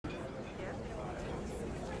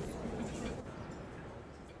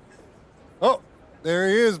There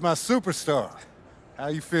he is, my superstar. How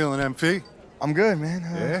you feeling, MP? I'm good, man.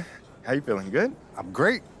 Yeah? How you feeling? Good? I'm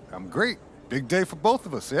great. I'm great. Big day for both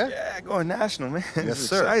of us, yeah? Yeah, going national, man. Yes, This is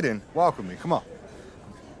sir. exciting. Walk with me. Come on.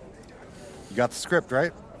 You got the script,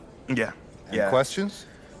 right? Yeah. Any questions?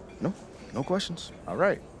 No, no questions. All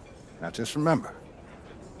right. Now just remember,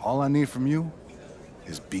 all I need from you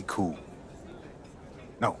is be cool.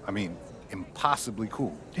 No, I mean, impossibly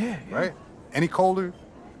cool. Yeah. Right? Any colder,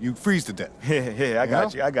 you freeze to death. Yeah, I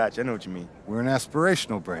got you. I know what you mean. We're an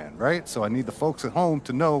aspirational brand, right? So I need the folks at home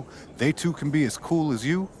to know they too can be as cool as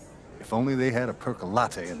you if only they had a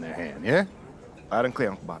Perc-O-Latte in their hand, yeah? Loud and clear,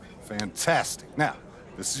 Uncle Bobby. Fantastic. Now,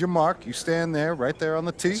 this is your mark. You stand there, right there on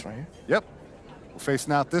the tee. This right here? Yep. We're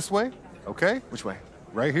facing out this way, okay? Which way?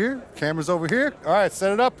 Right here. Camera's over here. All right,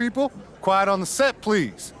 set it up, people. Quiet on the set,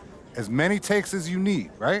 please. As many takes as you need,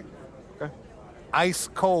 right? Okay. Ice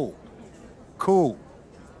cold. Cool.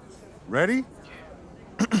 Ready?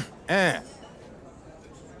 And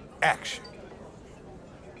action.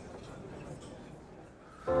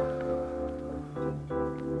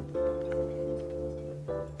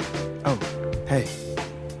 Oh, hey.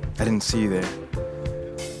 I didn't see you there.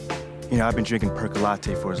 You know, I've been drinking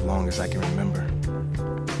Perc-O-Latte for as long as I can remember.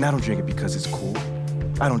 And I don't drink it because it's cool.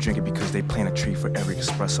 I don't drink it because they plant a tree for every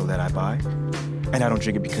espresso that I buy. And I don't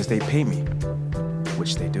drink it because they pay me,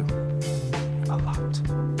 which they do. A lot.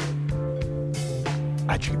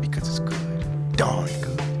 I drink it because it's good. Darn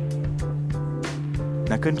good.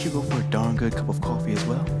 Now, couldn't you go for a darn good cup of coffee as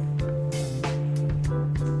well?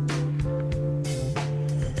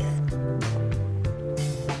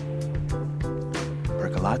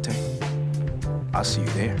 Perc-O-Latte. I'll see you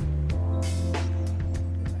there.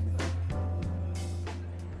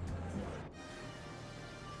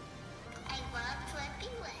 I love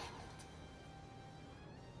dripping wet.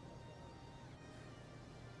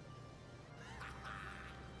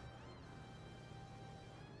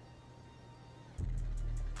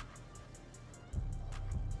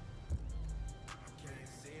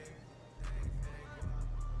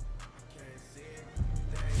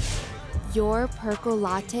 Your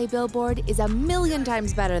Perc-O-Latte billboard is a million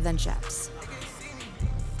times better than Chef's.